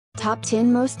Top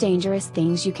 10 Most Dangerous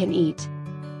Things You Can Eat.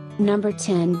 Number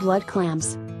 10 Blood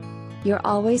Clams. You're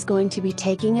always going to be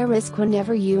taking a risk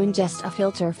whenever you ingest a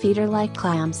filter feeder like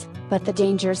clams, but the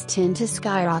dangers tend to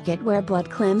skyrocket where blood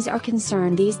clams are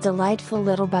concerned. These delightful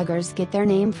little buggers get their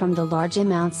name from the large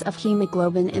amounts of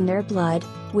hemoglobin in their blood,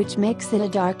 which makes it a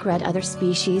dark red. Other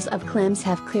species of clams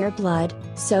have clear blood,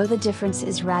 so the difference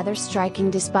is rather striking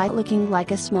despite looking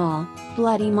like a small,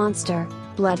 bloody monster.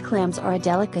 Blood clams are a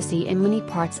delicacy in many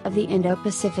parts of the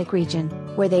Indo-Pacific region,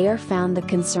 where they are found. The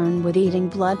concern with eating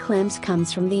blood clams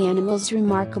comes from the animal's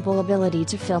remarkable ability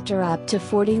to filter up to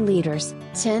 40 liters,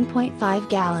 10.5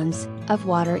 gallons, of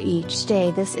water each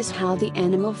day. This is how the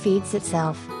animal feeds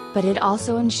itself, but it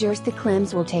also ensures the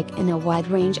clams will take in a wide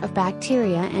range of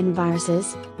bacteria and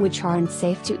viruses, which are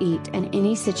unsafe to eat in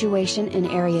any situation. In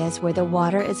areas where the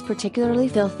water is particularly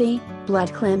filthy,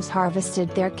 blood clams harvested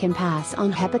there can pass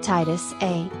on hepatitis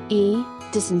A, E,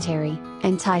 dysentery,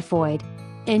 and typhoid.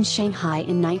 In Shanghai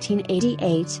in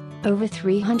 1988, over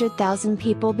 300,000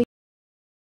 people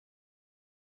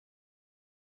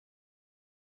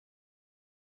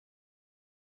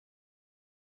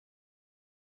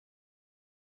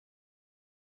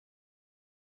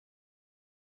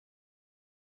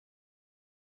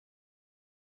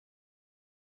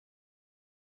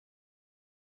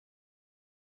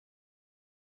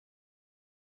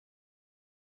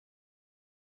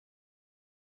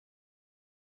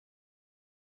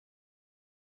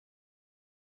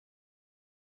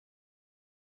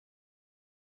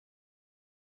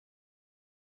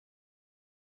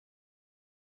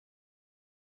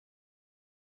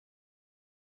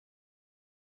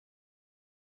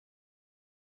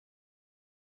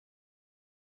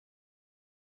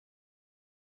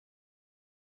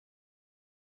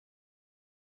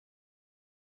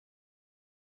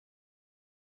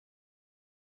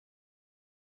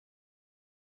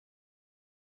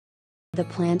the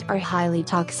plant are highly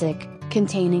toxic,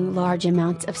 containing large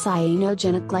amounts of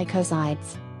cyanogenic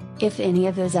glycosides. If any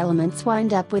of those elements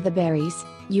wind up with the berries,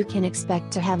 you can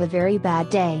expect to have a very bad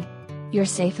day. Your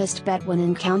safest bet when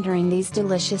encountering these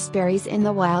delicious berries in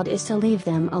the wild is to leave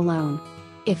them alone.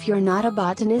 If you're not a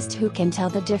botanist who can tell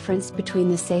the difference between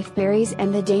the safe berries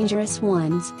and the dangerous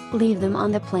ones, leave them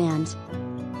on the plant.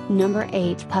 Number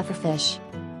 8 Pufferfish.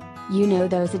 You know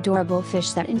those adorable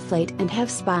fish that inflate and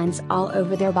have spines all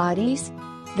over their bodies?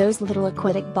 Those little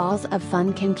aquatic balls of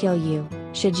fun can kill you,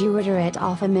 should you order it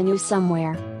off a menu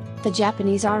somewhere. The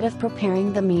Japanese art of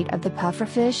preparing the meat of the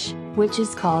pufferfish, which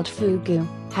is called fugu,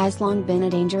 has long been a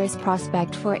dangerous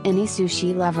prospect for any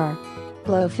sushi lover.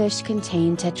 Blowfish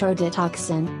contain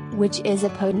tetrodotoxin, which is a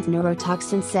potent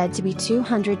neurotoxin said to be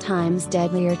 200 times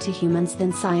deadlier to humans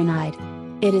than cyanide.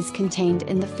 It is contained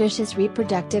in the fish's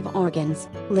reproductive organs,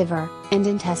 liver, and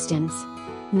intestines.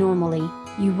 Normally,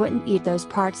 you wouldn't eat those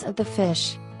parts of the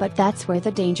fish, but that's where the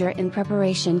danger in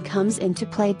preparation comes into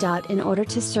play. In order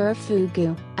to serve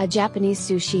fugu, a Japanese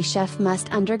sushi chef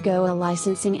must undergo a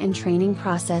licensing and training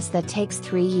process that takes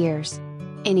 3 years.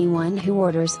 Anyone who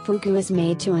orders fugu is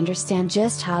made to understand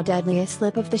just how deadly a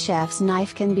slip of the chef's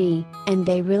knife can be, and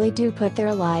they really do put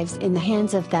their lives in the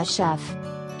hands of that chef.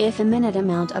 If a minute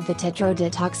amount of the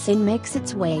tetrodotoxin makes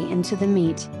its way into the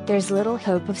meat, there's little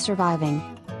hope of surviving.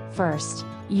 First,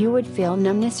 you would feel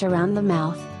numbness around the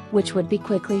mouth, which would be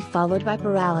quickly followed by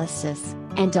paralysis,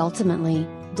 and ultimately,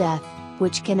 death,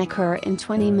 which can occur in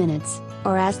 20 minutes,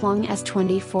 or as long as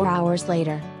 24 hours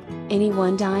later.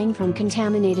 Anyone dying from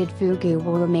contaminated fugu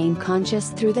will remain conscious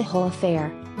through the whole affair,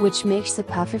 which makes the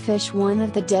pufferfish one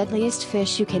of the deadliest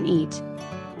fish you can eat.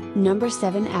 Number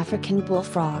 7 African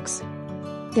Bullfrogs.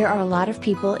 There are a lot of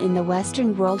people in the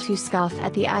Western world who scoff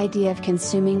at the idea of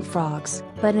consuming frogs,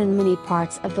 but in many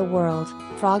parts of the world,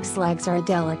 frogs' legs are a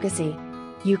delicacy.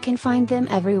 You can find them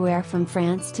everywhere from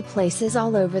France to places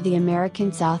all over the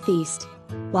American Southeast.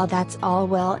 While that's all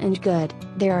well and good,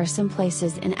 there are some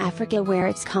places in Africa where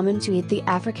it's common to eat the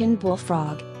African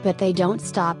bullfrog, but they don't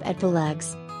stop at the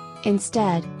legs.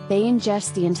 Instead, they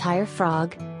ingest the entire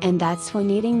frog, and that's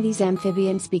when eating these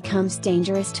amphibians becomes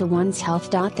dangerous to one's health.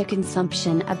 The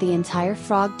consumption of the entire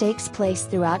frog takes place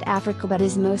throughout Africa but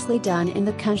is mostly done in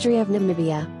the country of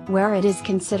Namibia, where it is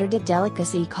considered a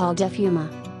delicacy called efuma.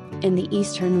 In the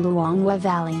eastern Luangwa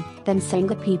Valley, the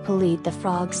Nsanga people eat the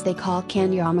frogs they call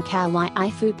Kanyamakawa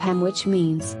ifupam, which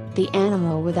means, the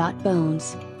animal without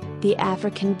bones. The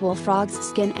African bullfrog's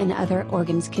skin and other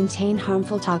organs contain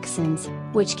harmful toxins,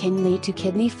 which can lead to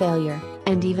kidney failure,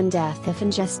 and even death if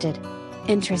ingested.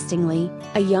 Interestingly,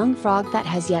 a young frog that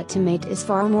has yet to mate is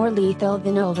far more lethal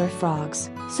than older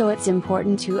frogs, so it's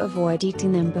important to avoid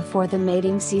eating them before the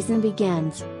mating season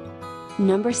begins.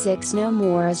 Number 6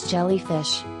 Nomura's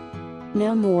jellyfish.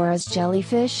 Nomura's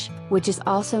jellyfish, which is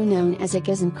also known as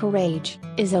Ikazen courage,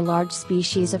 is a large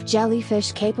species of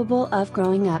jellyfish capable of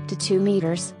growing up to 2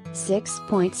 meters,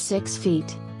 6.6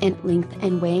 feet, in length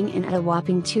and weighing in at a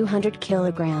whopping 200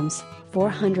 kilograms,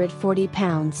 440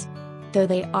 pounds. Though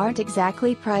they aren't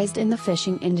exactly prized in the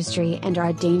fishing industry and are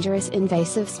a dangerous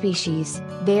invasive species,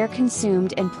 they are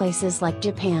consumed in places like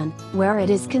Japan, where it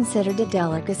is considered a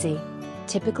delicacy.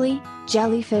 Typically,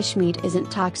 jellyfish meat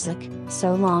isn't toxic,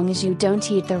 so long as you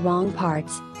don't eat the wrong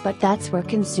parts, but that's where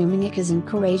consuming Ikazen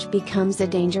courage becomes a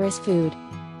dangerous food.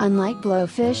 Unlike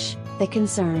blowfish, the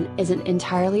concern isn't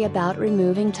entirely about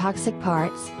removing toxic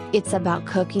parts, it's about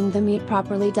cooking the meat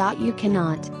properly. You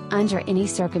cannot, under any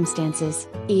circumstances,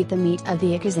 eat the meat of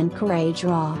the Ikazen courage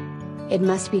raw. It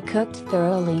must be cooked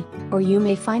thoroughly, or you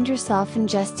may find yourself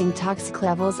ingesting toxic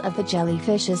levels of the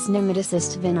jellyfish's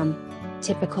nematocyst venom.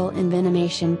 Typical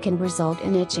envenomation can result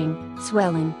in itching,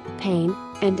 swelling, pain,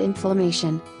 and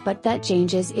inflammation, but that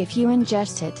changes if you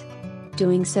ingest it.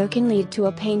 Doing so can lead to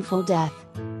a painful death.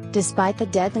 Despite the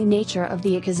deadly nature of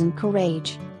the Ikazen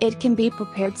courage, it can be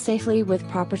prepared safely with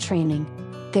proper training.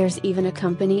 There's even a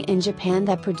company in Japan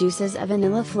that produces a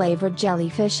vanilla-flavored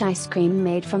jellyfish ice cream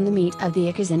made from the meat of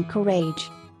the Ikazen courage.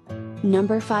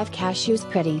 Number 5. Cashews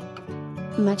pretty.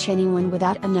 Much anyone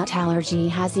without a nut allergy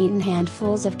has eaten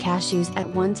handfuls of cashews at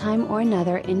one time or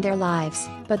another in their lives,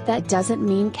 but that doesn't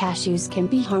mean cashews can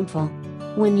be harmful.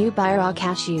 When you buy raw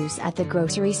cashews at the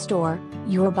grocery store,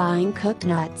 you're buying cooked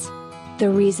nuts. The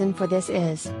reason for this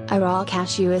is, a raw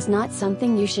cashew is not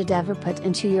something you should ever put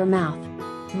into your mouth.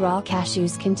 Raw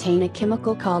cashews contain a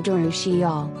chemical called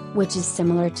urushiol, which is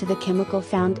similar to the chemical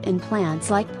found in plants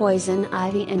like poison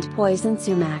ivy and poison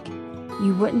sumac.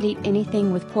 You wouldn't eat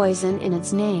anything with poison in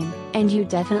its name, and you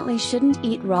definitely shouldn't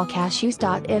eat raw cashews.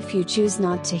 If you choose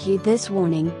not to heed this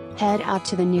warning, head out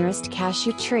to the nearest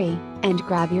cashew tree, and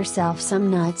grab yourself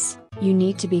some nuts. You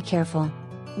need to be careful.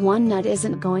 One nut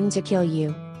isn't going to kill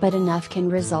you, but enough can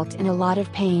result in a lot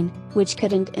of pain, which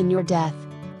could end in your death.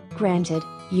 Granted,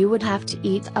 you would have to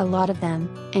eat a lot of them,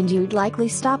 and you'd likely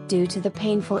stop due to the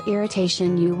painful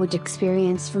irritation you would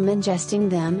experience from ingesting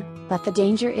them, but the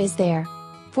danger is there.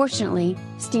 Fortunately,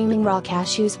 steaming raw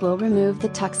cashews will remove the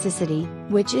toxicity,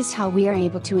 which is how we are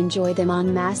able to enjoy them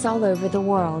en masse all over the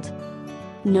world.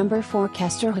 Number 4.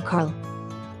 Kester Hakarl.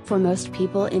 For most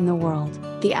people in the world,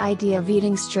 the idea of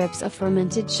eating strips of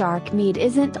fermented shark meat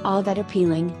isn't all that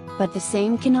appealing, but the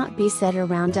same cannot be said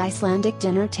around Icelandic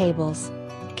dinner tables.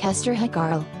 Kester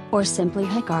Hakarl, or simply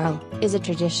Hakarl, is a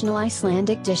traditional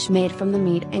Icelandic dish made from the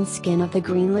meat and skin of the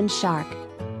Greenland shark.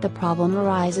 The problem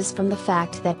arises from the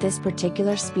fact that this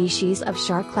particular species of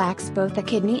shark lacks both a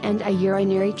kidney and a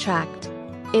urinary tract.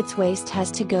 Its waste has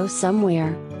to go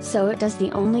somewhere, so it does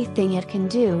the only thing it can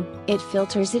do: it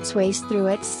filters its waste through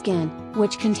its skin,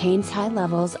 which contains high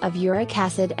levels of uric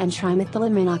acid and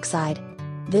trimethylamine oxide.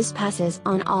 This passes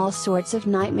on all sorts of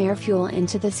nightmare fuel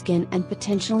into the skin and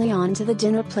potentially onto the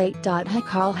dinner plate.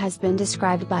 Hakarl has been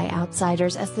described by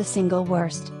outsiders as the single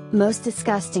worst, most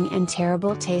disgusting and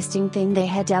terrible tasting thing they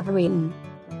had ever eaten.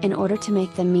 In order to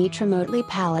make the meat remotely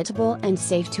palatable and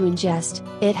safe to ingest,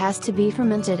 it has to be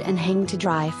fermented and hang to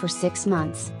dry for 6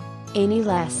 months. Any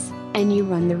less, and you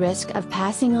run the risk of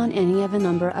passing on any of a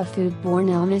number of foodborne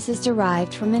illnesses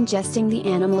derived from ingesting the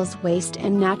animal's waste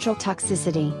and natural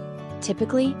toxicity.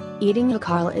 Typically, eating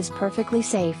Hakarl is perfectly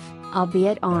safe,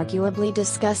 albeit arguably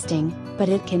disgusting, but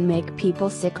it can make people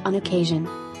sick on occasion.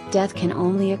 Death can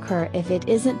only occur if it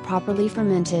isn't properly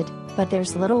fermented, but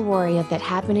there's little worry of that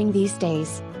happening these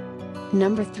days.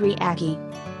 Number 3. Ackee.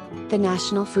 The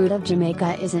national fruit of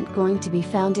Jamaica isn't going to be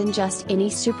found in just any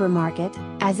supermarket,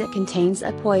 as it contains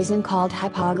a poison called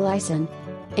hypoglycin.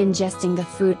 Ingesting the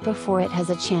fruit before it has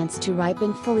a chance to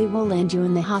ripen fully will land you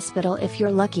in the hospital if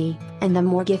you're lucky, and the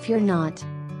morgue if you're not.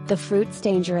 The fruit's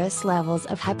dangerous levels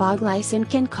of hypoglycin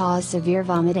can cause severe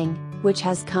vomiting, which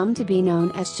has come to be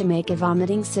known as Jamaica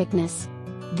vomiting sickness.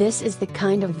 This is the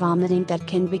kind of vomiting that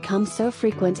can become so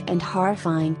frequent and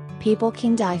horrifying, people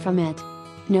can die from it.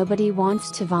 Nobody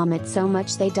wants to vomit so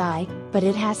much they die, but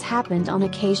it has happened on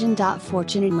occasion.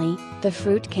 Fortunately, the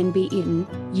fruit can be eaten,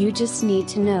 you just need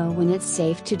to know when it's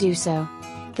safe to do so.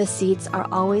 The seeds are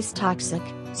always toxic,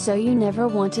 so you never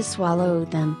want to swallow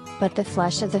them, but the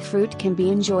flesh of the fruit can be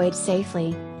enjoyed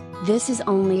safely. This is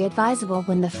only advisable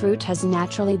when the fruit has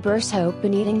naturally burst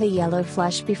open. Eating the yellow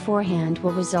flesh beforehand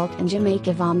will result in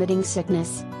Jamaica vomiting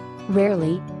sickness.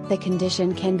 Rarely, the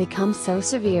condition can become so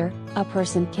severe, a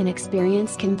person can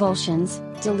experience convulsions,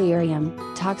 delirium,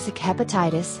 toxic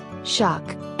hepatitis, shock,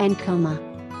 and coma.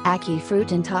 Ackee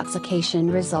fruit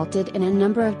intoxication resulted in a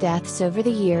number of deaths over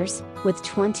the years, with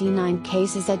 29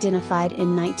 cases identified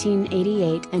in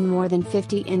 1988 and more than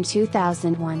 50 in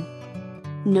 2001.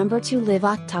 Number 2. Live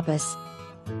octopus.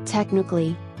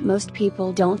 Technically, most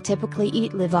people don't typically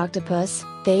eat live octopus,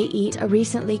 they eat a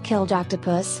recently killed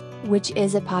octopus, which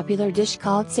is a popular dish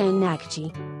called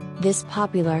sannakji. This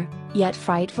popular, yet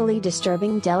frightfully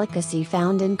disturbing delicacy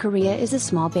found in Korea is a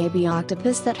small baby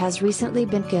octopus that has recently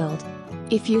been killed.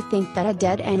 If you think that a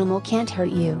dead animal can't hurt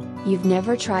you, you've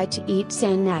never tried to eat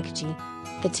sannakji.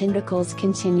 The tentacles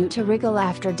continue to wriggle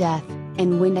after death,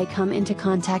 and when they come into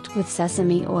contact with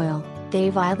sesame oil, they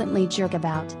violently jerk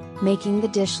about, making the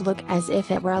dish look as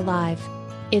if it were alive.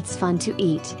 It's fun to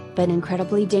eat, but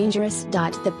incredibly dangerous.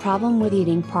 The problem with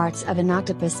eating parts of an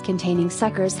octopus containing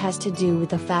suckers has to do with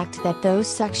the fact that those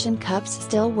suction cups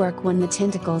still work when the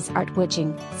tentacles are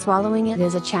twitching. Swallowing it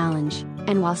is a challenge,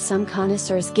 and while some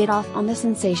connoisseurs get off on the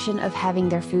sensation of having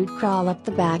their food crawl up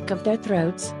the back of their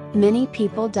throats, many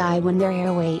people die when their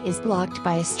airway is blocked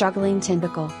by a struggling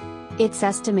tentacle. It's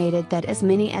estimated that as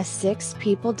many as 6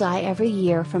 people die every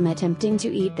year from attempting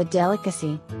to eat the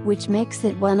delicacy, which makes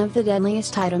it one of the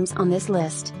deadliest items on this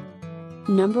list.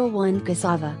 Number 1.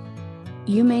 Cassava.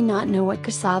 You may not know what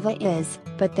cassava is,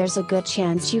 but there's a good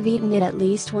chance you've eaten it at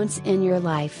least once in your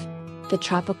life. The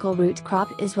tropical root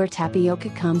crop is where tapioca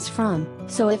comes from,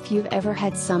 so if you've ever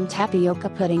had some tapioca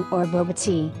pudding or boba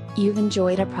tea, you've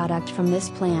enjoyed a product from this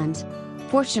plant.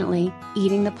 Fortunately,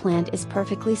 eating the plant is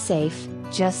perfectly safe,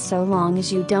 just so long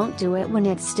as you don't do it when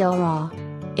it's still raw.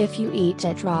 If you eat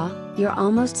it raw, you're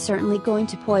almost certainly going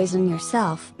to poison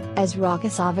yourself, as raw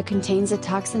cassava contains a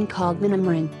toxin called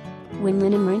linamarin. When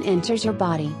linamarin enters your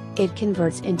body, it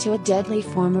converts into a deadly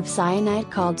form of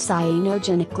cyanide called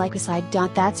cyanogenic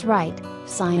glycoside. That's right,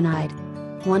 cyanide.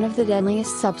 One of the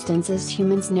deadliest substances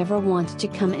humans never want to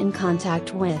come in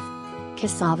contact with.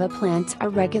 Cassava plants are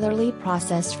regularly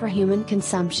processed for human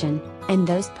consumption, and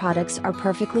those products are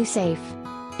perfectly safe.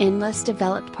 In less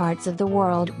developed parts of the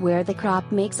world where the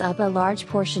crop makes up a large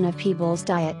portion of people's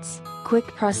diets, quick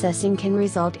processing can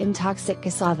result in toxic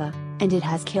cassava, and it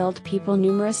has killed people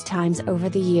numerous times over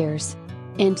the years.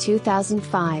 In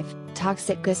 2005,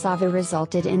 toxic cassava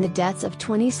resulted in the deaths of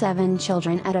 27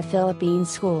 children at a Philippine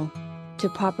school. To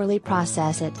properly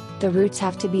process it, the roots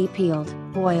have to be peeled,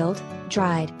 boiled,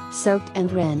 dried, soaked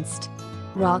and rinsed.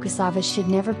 Raw cassava should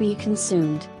never be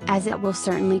consumed, as it will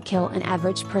certainly kill an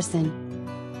average person.